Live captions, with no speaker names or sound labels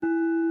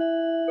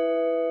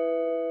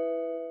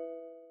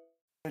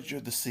Voyager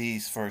of the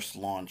Sea's first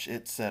launch,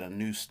 it set a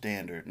new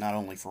standard not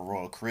only for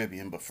Royal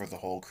Caribbean but for the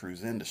whole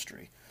cruise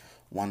industry,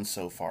 one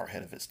so far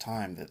ahead of its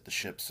time that the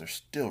ships are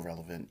still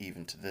relevant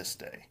even to this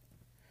day.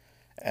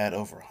 At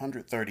over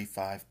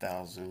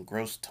 135,000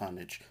 gross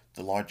tonnage,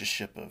 the largest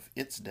ship of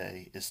its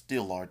day is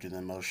still larger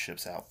than most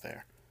ships out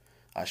there.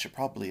 I should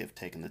probably have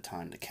taken the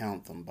time to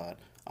count them, but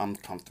I'm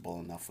comfortable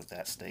enough with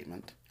that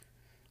statement.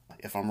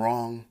 If I'm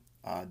wrong,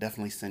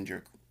 definitely send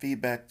your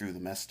feedback through the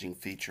messaging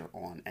feature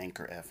on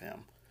Anchor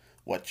FM.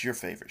 What's your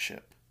favorite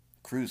ship?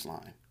 Cruise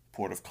line?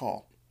 Port of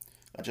call?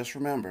 Just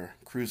remember,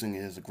 cruising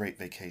is a great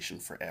vacation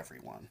for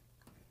everyone.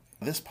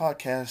 This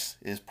podcast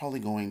is probably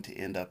going to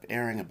end up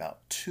airing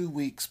about 2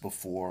 weeks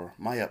before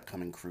my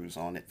upcoming cruise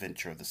on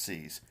Adventure of the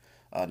Seas,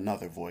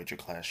 another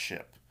Voyager-class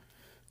ship.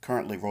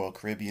 Currently, Royal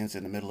Caribbean's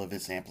in the middle of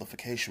its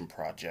amplification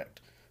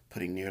project,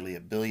 putting nearly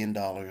 $1 billion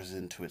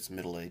into its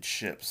middle-aged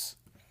ships.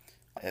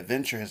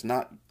 Adventure has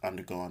not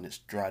undergone its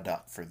dry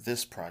dock for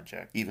this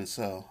project. Even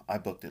so, I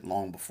booked it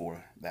long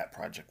before that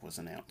project was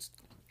announced.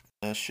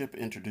 The ship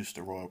introduced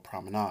the Royal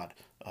Promenade,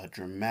 a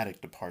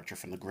dramatic departure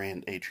from the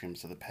grand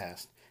atriums of the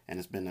past, and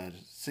has been a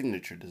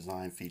signature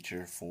design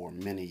feature for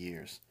many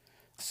years.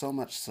 So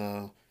much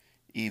so,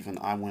 even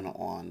I went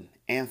on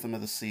Anthem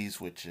of the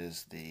Seas, which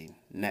is the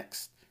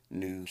next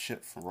new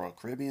ship from Royal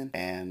Caribbean,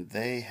 and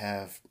they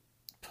have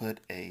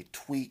put a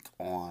tweak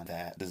on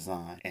that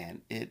design,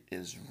 and it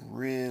is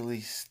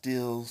really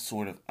still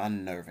sort of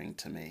unnerving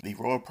to me. The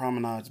Royal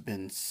Promenade's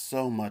been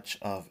so much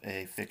of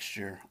a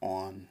fixture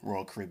on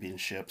Royal Caribbean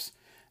ships.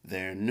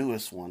 Their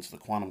newest ones, the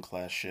Quantum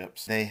class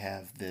ships, they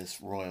have this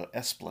Royal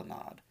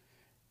Esplanade.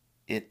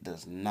 It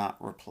does not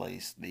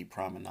replace the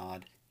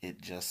Promenade.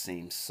 It just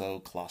seems so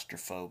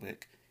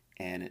claustrophobic,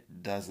 and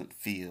it doesn't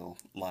feel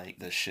like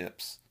the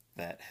ships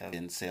that have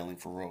been sailing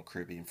for Royal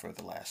Caribbean for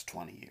the last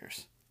 20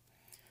 years.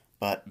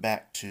 But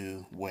back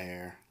to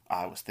where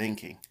I was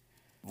thinking.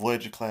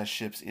 Voyager-class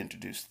ships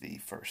introduced the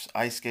first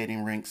ice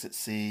skating rinks at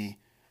sea.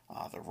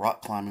 The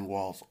rock climbing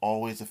wall is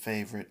always a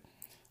favorite.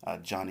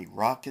 Johnny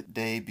Rocket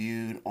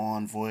debuted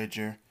on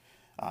Voyager.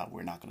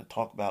 We're not going to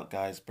talk about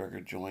Guy's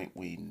Burger Joint.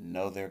 We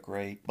know they're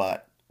great.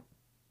 But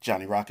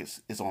Johnny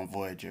Rocket is on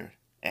Voyager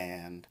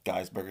and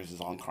Guy's Burgers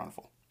is on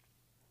Carnival.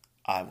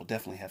 I will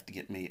definitely have to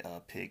get me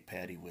a pig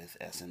patty with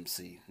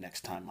SMC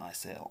next time I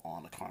sail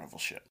on a Carnival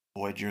ship.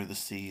 Voyager of the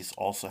Seas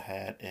also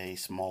had a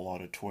small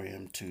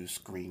auditorium to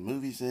screen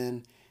movies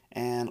in,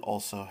 and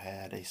also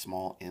had a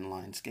small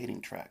inline skating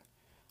track,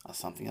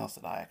 something else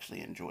that I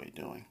actually enjoy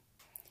doing.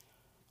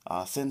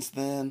 Since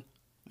then,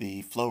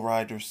 the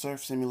Flowrider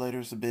surf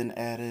simulators have been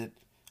added.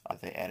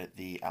 They added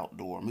the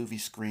outdoor movie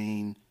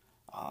screen.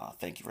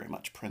 Thank you very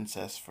much,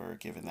 Princess, for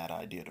giving that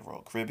idea to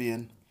Royal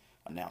Caribbean.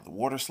 Now the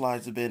water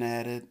slides have been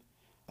added.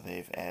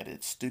 They've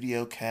added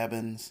studio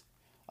cabins,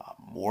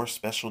 more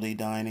specialty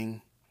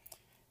dining,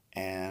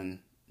 and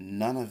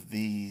none of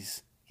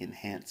these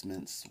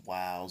enhancements,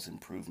 wows,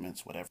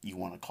 improvements, whatever you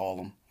want to call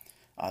them,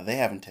 they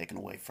haven't taken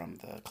away from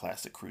the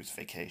classic cruise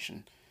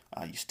vacation.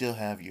 You still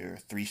have your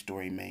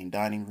 3-story main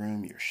dining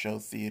room, your show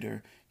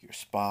theater, your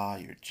spa,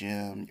 your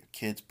gym, your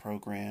kids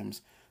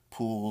programs,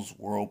 pools,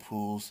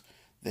 whirlpools.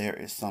 There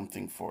is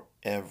something for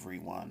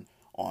everyone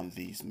on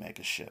these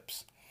mega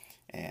ships.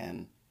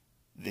 And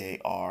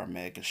they are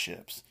mega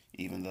ships,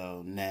 even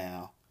though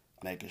now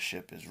a mega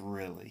ship is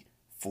really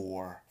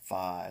 4,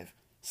 5,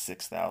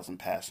 6,000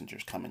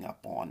 passengers coming up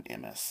on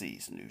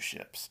MSC's new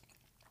ships.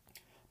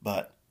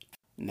 But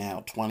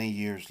now, 20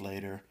 years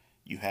later,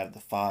 you have the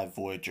 5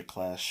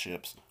 Voyager-class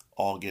ships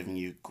all giving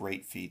you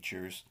great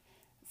features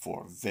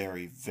for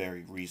very,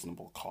 very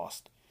reasonable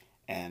cost.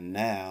 And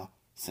now,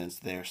 since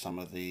they're some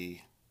of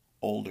the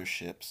older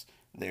ships,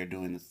 they're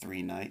doing the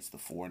 3 nights, the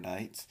 4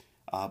 nights,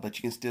 but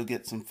you can still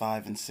get some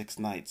 5 and 6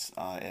 nights.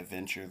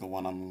 Adventure, the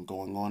one I'm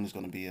going on, is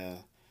going to be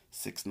a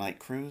 6-night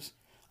cruise.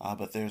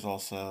 But there's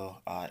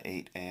also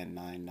 8 and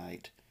 9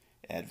 night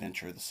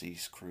Adventure of the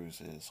Seas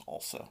cruises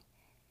also.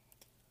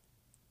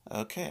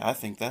 Okay, I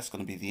think that's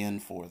going to be the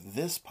end for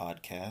this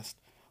podcast,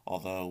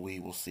 although we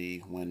will see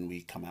when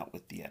we come out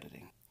with the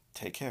editing.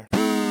 Take care.